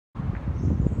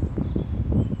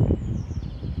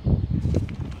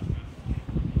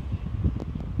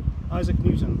Isaac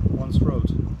Newton once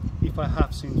wrote, "If I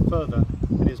have seen further,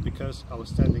 it is because I was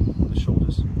standing on the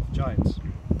shoulders of giants."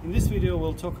 In this video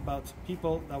we'll talk about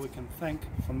people that we can thank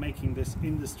for making this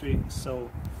industry so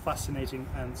fascinating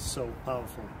and so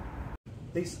powerful.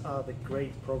 These are the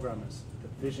great programmers, the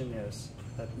visionaries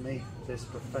that make this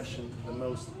profession the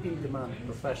most in-demand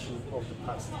profession of the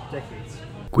past decades.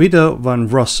 Guido Von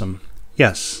Rossum.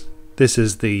 Yes, this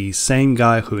is the same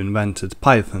guy who invented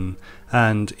Python,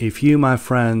 and if you, my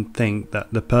friend, think that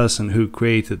the person who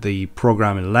created the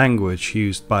programming language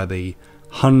used by the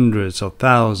hundreds of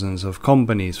thousands of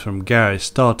companies from garage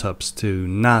startups to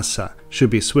NASA should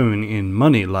be swimming in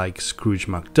money like Scrooge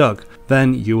McDuck,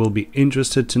 then you will be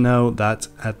interested to know that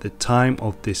at the time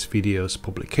of this video's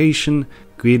publication,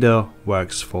 Guido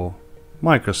works for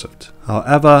Microsoft.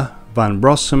 However, Von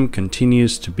Rossum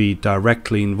continues to be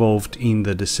directly involved in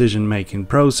the decision-making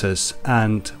process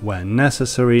and, when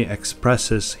necessary,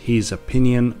 expresses his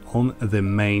opinion on the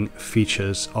main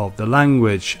features of the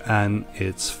language and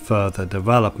its further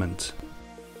development.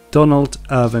 Donald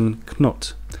Irvin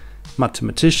Knott,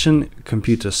 mathematician,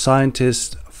 computer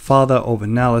scientist, father of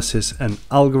analysis and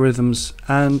algorithms,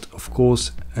 and, of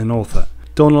course, an author.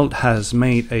 Donald has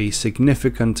made a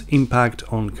significant impact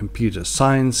on computer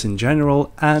science in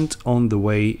general and on the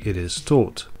way it is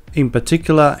taught. In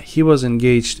particular, he was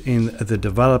engaged in the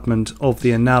development of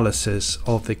the analysis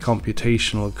of the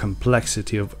computational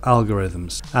complexity of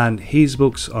algorithms, and his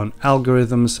books on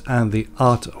algorithms and the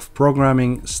art of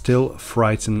programming still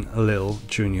frighten little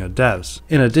junior devs.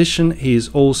 In addition, he is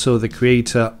also the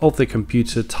creator of the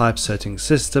computer typesetting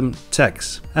system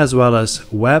TeX, as well as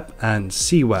web and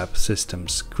C-web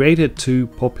systems created to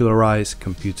popularize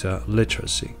computer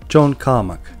literacy. John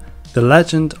Carmack, the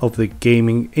legend of the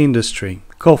gaming industry,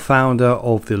 co-founder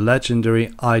of the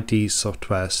legendary ID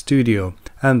Software Studio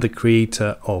and the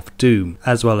creator of Doom,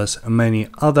 as well as many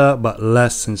other but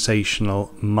less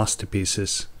sensational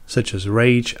masterpieces such as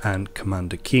Rage and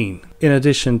Commander Keen. In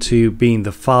addition to being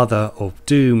the father of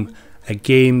Doom, a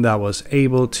game that was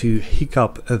able to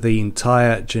hiccup the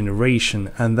entire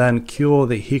generation and then cure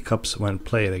the hiccups when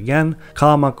played again,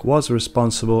 Carmack was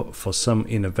responsible for some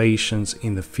innovations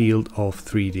in the field of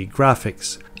 3D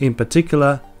graphics. In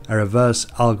particular, a reverse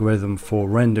algorithm for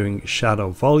rendering shadow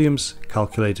volumes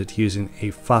calculated using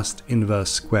a fast inverse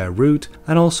square root,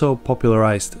 and also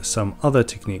popularized some other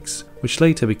techniques which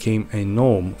later became a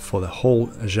norm for the whole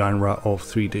genre of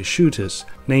 3D shooters,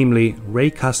 namely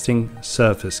raycasting,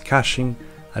 surface caching,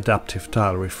 adaptive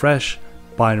tile refresh,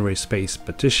 binary space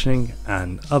partitioning,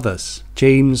 and others.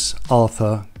 James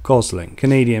Arthur Gosling,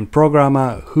 Canadian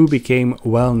programmer who became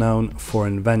well known for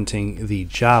inventing the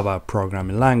Java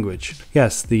programming language.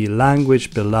 Yes, the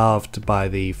language beloved by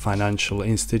the financial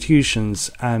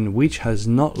institutions and which has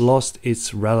not lost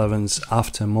its relevance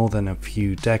after more than a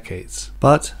few decades.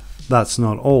 But that's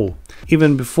not all.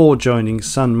 Even before joining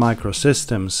Sun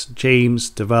Microsystems, James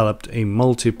developed a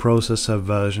multiprocessor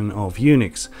version of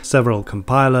Unix, several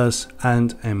compilers,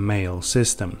 and a mail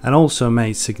system, and also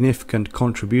made significant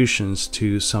contributions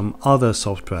to some other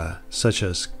software, such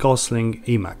as Gosling,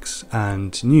 Emacs,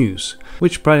 and News,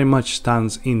 which pretty much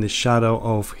stands in the shadow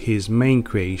of his main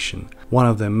creation, one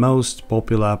of the most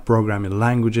popular programming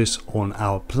languages on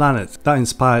our planet, that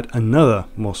inspired another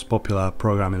most popular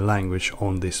programming language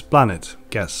on this planet.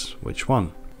 Guess which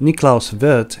one? Niklaus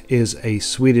Wirth is a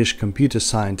Swedish computer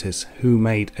scientist who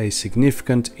made a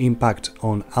significant impact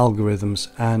on algorithms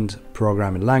and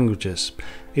programming languages.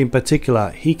 In particular,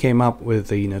 he came up with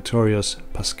the notorious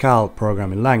Pascal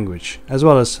programming language, as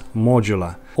well as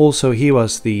Modular. Also, he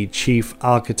was the chief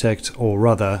architect, or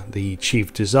rather the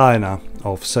chief designer,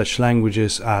 of such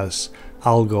languages as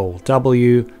Algol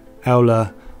W,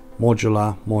 Euler,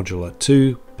 Modular, Modular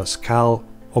 2, Pascal,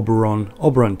 Oberon,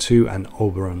 Oberon 2 and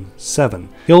Oberon 7.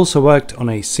 He also worked on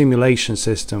a simulation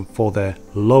system for the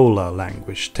Lola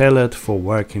language, tailored for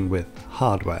working with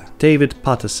hardware. David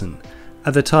Patterson.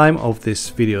 At the time of this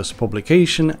video's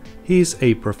publication, he is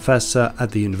a professor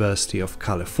at the University of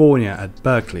California at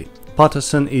Berkeley.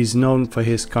 Patterson is known for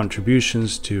his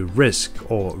contributions to RISC,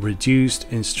 or Reduced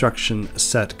Instruction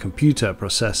Set Computer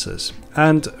Processors,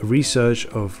 and research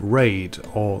of RAID,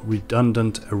 or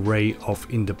Redundant Array of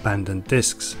Independent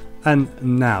Disks, and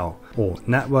NOW, or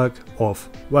Network of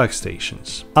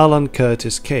Workstations. Alan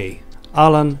Curtis Kay.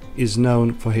 Allan is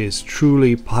known for his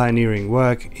truly pioneering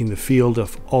work in the field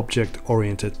of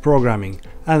object-oriented programming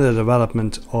and the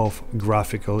development of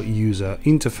graphical user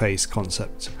interface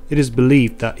concepts. It is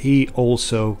believed that he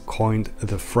also coined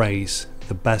the phrase,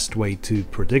 "The best way to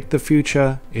predict the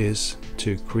future is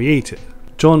to create it."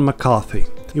 John McCarthy.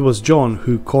 It was John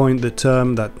who coined the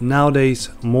term that nowadays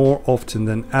more often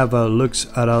than ever looks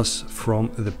at us from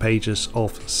the pages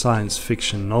of science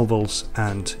fiction novels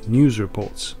and news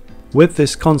reports. With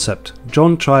this concept,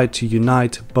 John tried to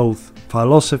unite both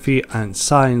philosophy and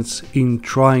science in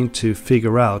trying to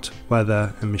figure out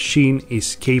whether a machine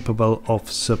is capable of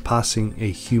surpassing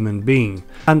a human being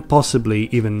and possibly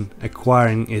even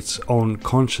acquiring its own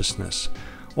consciousness,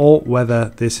 or whether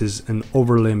this is an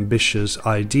overly ambitious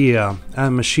idea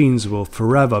and machines will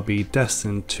forever be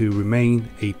destined to remain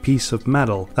a piece of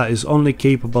metal that is only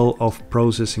capable of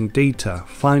processing data,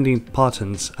 finding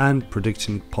patterns and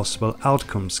predicting possible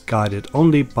outcomes guided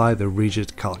only by the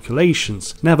rigid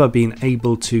calculations, never being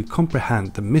able to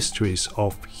comprehend the mysteries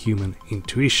of human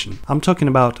intuition. I'm talking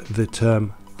about the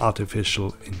term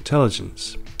artificial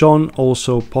intelligence. John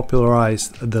also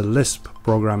popularized the Lisp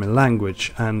programming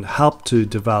language and helped to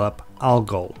develop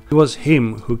Algol. It was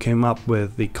him who came up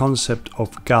with the concept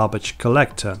of garbage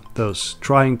collector, thus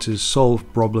trying to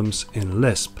solve problems in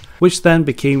Lisp, which then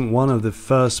became one of the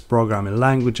first programming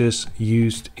languages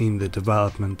used in the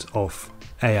development of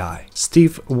AI.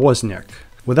 Steve Wozniak.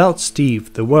 Without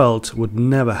Steve, the world would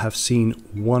never have seen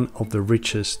one of the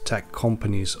richest tech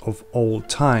companies of all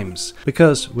times,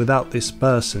 because without this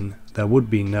person, there would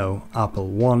be no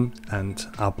Apple I and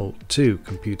Apple II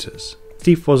computers.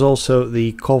 Steve was also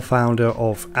the co-founder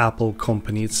of Apple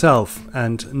company itself,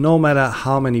 and no matter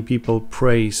how many people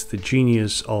praise the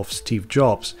genius of Steve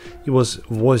Jobs, it was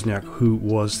Wozniak who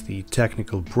was the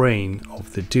technical brain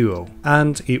of the duo.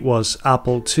 And it was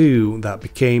Apple II that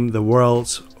became the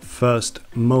world's first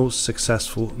most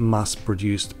successful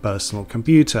mass-produced personal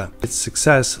computer. Its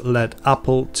success led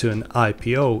Apple to an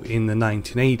IPO in the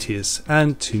 1980s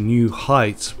and to new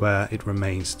heights where it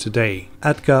remains today.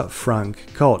 Edgar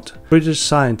Frank Cod, British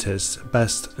scientist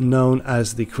best known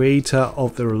as the creator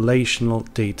of the relational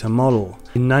data model.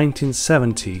 In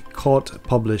 1970, Cod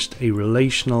published a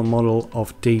relational model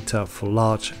of data for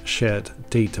large shared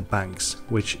data banks,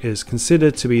 which is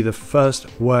considered to be the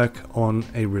first work on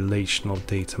a relational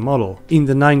data model. In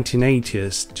the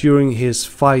 1980s, during his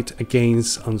fight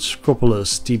against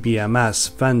unscrupulous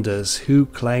DBMS vendors who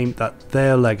claimed that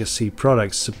their legacy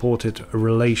products supported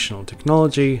relational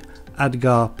technology,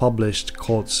 Edgar published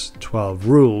Cod's 12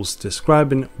 rules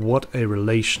describing what a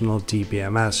relational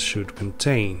DBMS should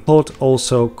contain. Cod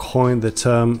also coined the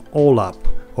term OLAP,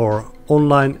 or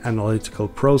Online Analytical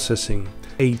Processing,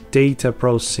 a data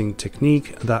processing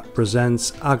technique that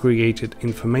presents aggregated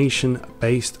information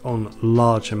based on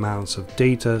large amounts of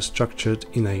data structured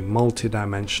in a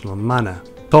multidimensional manner.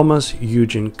 Thomas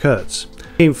Eugene Kurtz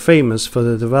became famous for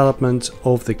the development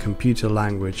of the computer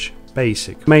language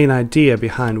BASIC, the main idea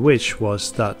behind which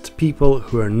was that people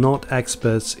who are not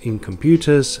experts in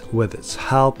computers, with its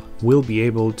help, will be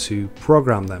able to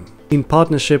program them. In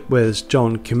partnership with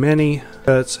John Kemeny,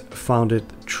 Kurtz founded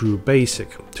True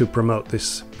Basic to promote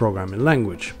this programming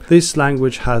language. This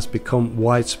language has become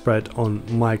widespread on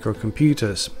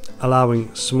microcomputers,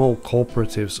 allowing small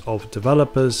cooperatives of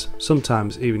developers,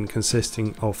 sometimes even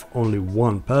consisting of only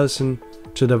one person,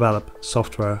 to develop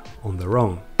software on their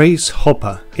own. Grace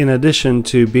Hopper, in addition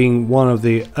to being one of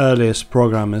the earliest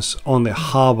programmers on the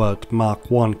Harvard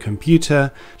Mark I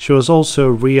computer, she was also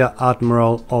Rear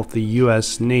Admiral of the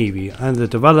US Navy and the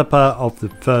developer of the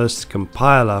first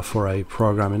compiler for a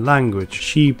programming language.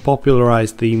 She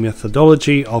popularized the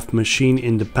methodology of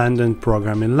machine-independent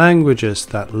programming languages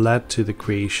that led to the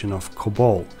creation of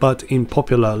COBOL. But in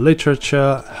popular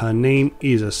literature, her name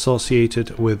is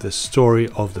associated with the story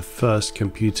of the first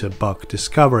computer bug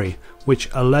discovery, which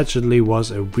allegedly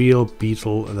was a real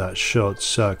beetle that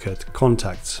short-circuit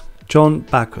contacts. John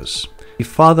Backus, the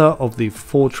father of the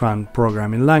Fortran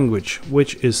programming language,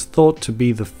 which is thought to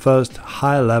be the first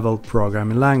high-level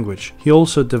programming language. He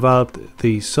also developed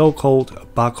the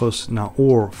so-called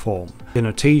Backus-Naur form, a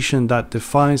notation that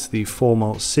defines the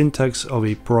formal syntax of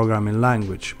a programming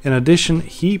language. In addition,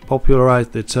 he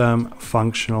popularized the term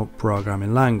functional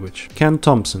programming language. Ken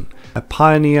Thompson, a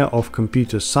pioneer of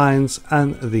computer science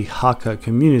and the hacker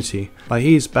community, but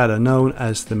he is better known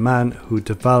as the man who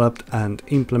developed and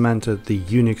implemented the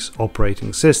Unix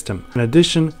operating system. In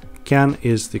addition, Ken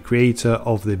is the creator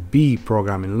of the B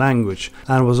programming language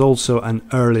and was also an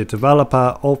early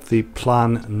developer of the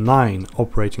Plan 9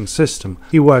 operating system.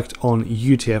 He worked on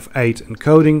UTF-8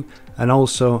 encoding and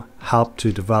also helped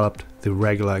to develop the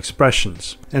regular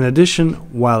expressions. In addition,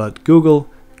 while at Google,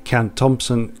 Ken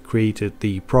Thompson created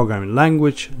the programming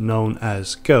language known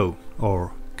as Go,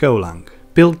 or Golang.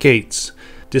 Bill Gates.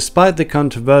 Despite the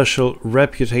controversial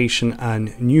reputation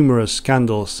and numerous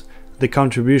scandals, the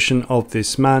contribution of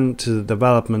this man to the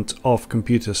development of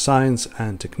computer science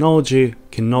and technology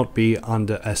cannot be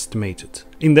underestimated.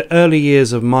 In the early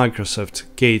years of Microsoft,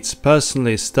 Gates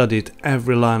personally studied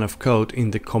every line of code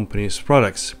in the company's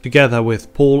products. Together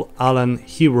with Paul Allen,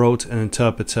 he wrote an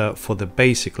interpreter for the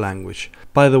BASIC language,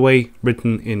 by the way,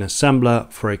 written in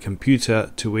assembler for a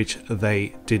computer to which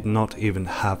they did not even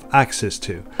have access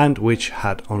to, and which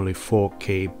had only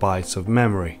 4K bytes of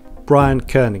memory. Brian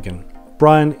Kernigan.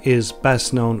 Brian is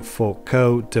best known for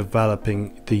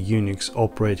co-developing the Unix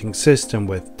operating system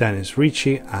with Dennis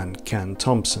Ritchie and Ken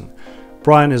Thompson.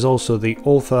 Brian is also the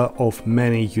author of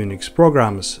many Unix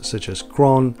programs such as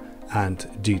cron and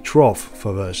dtrof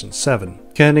for version 7.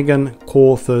 Kernigan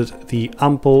co-authored the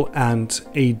AMPL and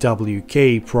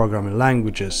AWK programming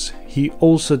languages. He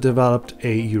also developed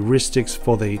a heuristics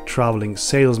for the traveling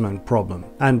salesman problem.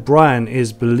 And Brian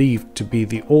is believed to be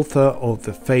the author of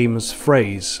the famous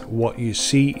phrase, "What you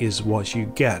see is what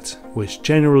you get," which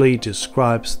generally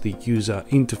describes the user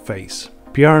interface.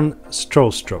 Björn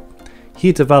Strauss.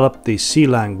 He developed the C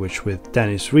language with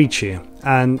Dennis Ritchie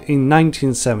and in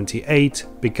 1978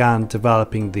 began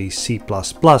developing the C++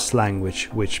 language,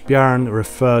 which Björn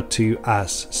referred to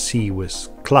as C with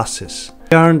classes.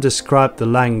 Björn described the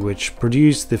language,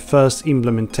 produced the first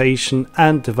implementation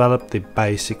and developed the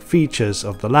basic features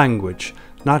of the language,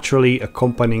 naturally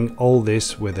accompanying all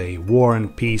this with a War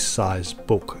and Peace sized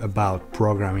book about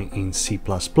programming in C++.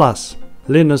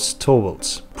 Linus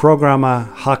Torvalds, programmer,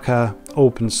 hacker,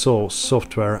 open source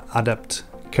software adept,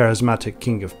 charismatic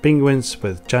king of penguins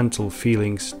with gentle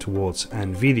feelings towards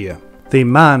NVIDIA. The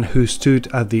man who stood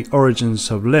at the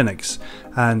origins of Linux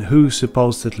and who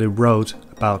supposedly wrote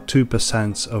about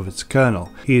 2% of its kernel.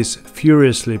 He is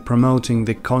furiously promoting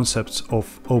the concepts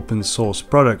of open source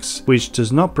products, which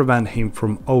does not prevent him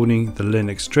from owning the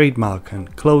Linux trademark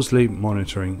and closely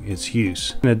monitoring its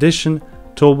use. In addition,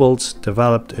 Torvalds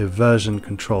developed a version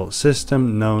control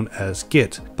system known as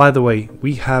Git. By the way,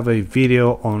 we have a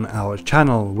video on our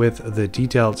channel with the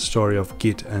detailed story of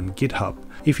Git and GitHub.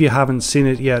 If you haven't seen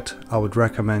it yet, I would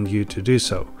recommend you to do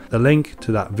so. The link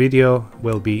to that video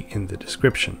will be in the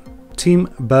description. Tim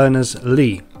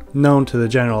Berners-Lee, known to the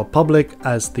general public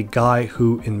as the guy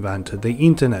who invented the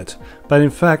internet, but in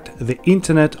fact the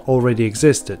internet already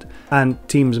existed, and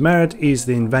Tim's merit is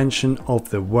the invention of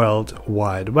the World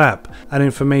Wide Web, an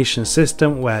information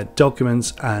system where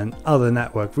documents and other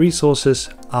network resources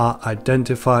are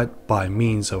identified by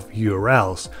means of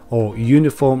URLs or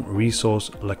uniform resource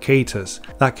locators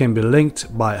that can be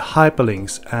linked by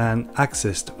hyperlinks and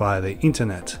accessed via the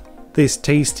internet. This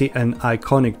tasty and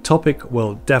iconic topic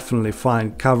will definitely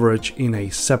find coverage in a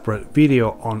separate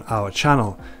video on our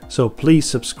channel, so please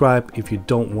subscribe if you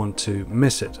don't want to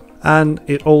miss it. And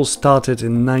it all started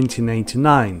in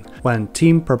 1989 when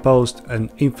Tim proposed an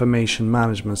information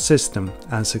management system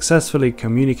and successfully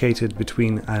communicated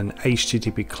between an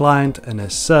HTTP client and a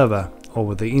server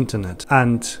over the internet.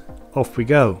 And off we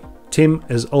go. Tim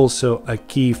is also a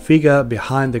key figure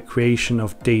behind the creation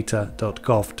of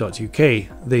data.gov.uk,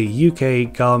 the UK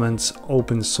government's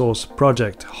open source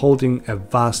project holding a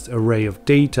vast array of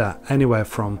data anywhere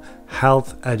from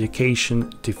health,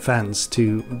 education, defense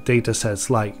to datasets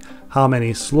like how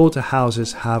many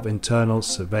slaughterhouses have internal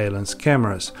surveillance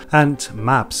cameras, and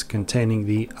maps containing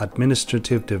the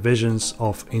administrative divisions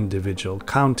of individual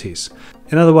counties.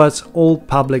 In other words, all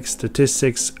public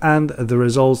statistics and the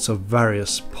results of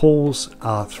various polls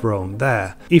are thrown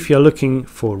there. If you're looking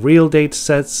for real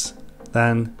datasets,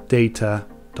 then data.gov.uk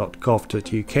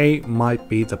might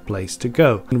be the place to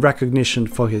go. In recognition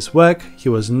for his work, he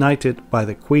was knighted by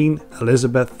the Queen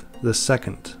Elizabeth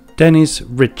II. Dennis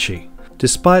Ritchie.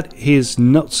 Despite his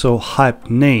not-so-hyped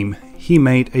name, he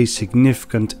made a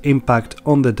significant impact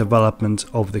on the development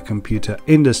of the computer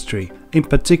industry. In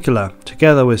particular,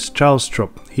 together with Strauss,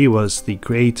 he was the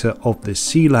creator of the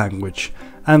C language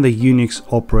and the Unix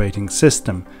operating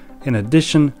system. In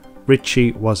addition,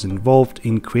 Ritchie was involved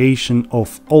in creation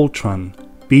of Ultron,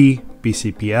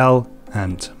 BCPL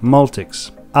and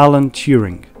Multics. Allan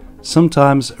Turing,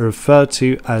 sometimes referred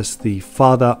to as the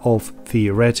father of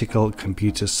theoretical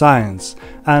computer science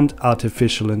and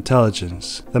artificial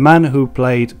intelligence, the man who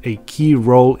played a key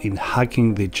role in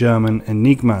hacking the German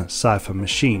Enigma cipher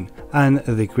machine and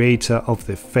the creator of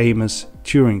the famous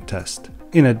Turing test.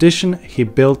 In addition, he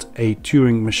built a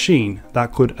Turing machine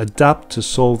that could adapt to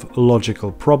solve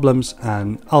logical problems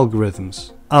and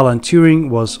algorithms. Allan Turing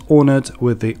was honored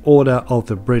with the Order of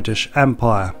the British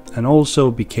Empire and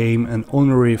also became an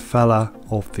honorary fellow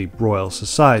of the Royal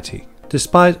Society.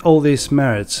 Despite all these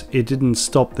merits, it didn't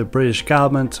stop the British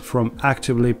government from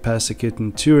actively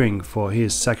persecuting Turing for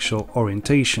his sexual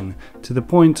orientation, to the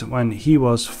point when he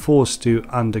was forced to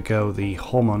undergo the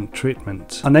hormone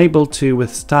treatment. Unable to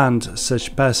withstand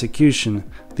such persecution,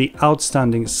 the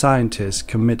outstanding scientist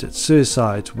committed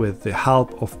suicide with the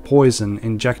help of poison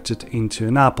injected into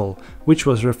an apple, which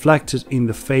was reflected in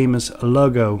the famous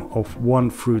logo of one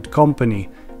fruit company.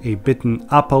 A bitten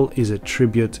apple is a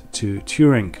tribute to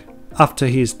Turing. After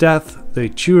his death, the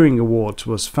Turing Award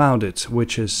was founded,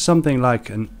 which is something like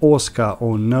an Oscar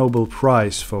or Nobel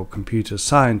Prize for computer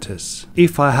scientists.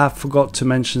 If I have forgot to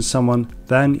mention someone,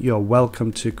 then you're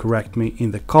welcome to correct me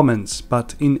in the comments,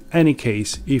 but in any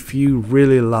case, if you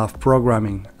really love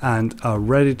programming and are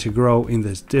ready to grow in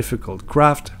this difficult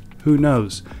craft, who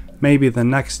knows, maybe the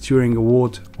next Turing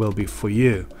Award will be for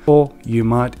you, or you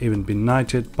might even be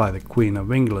knighted by the Queen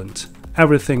of England.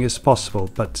 Everything is possible,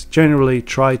 but generally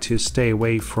try to stay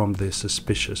away from the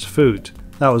suspicious food.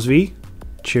 That was V.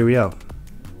 Cheerio.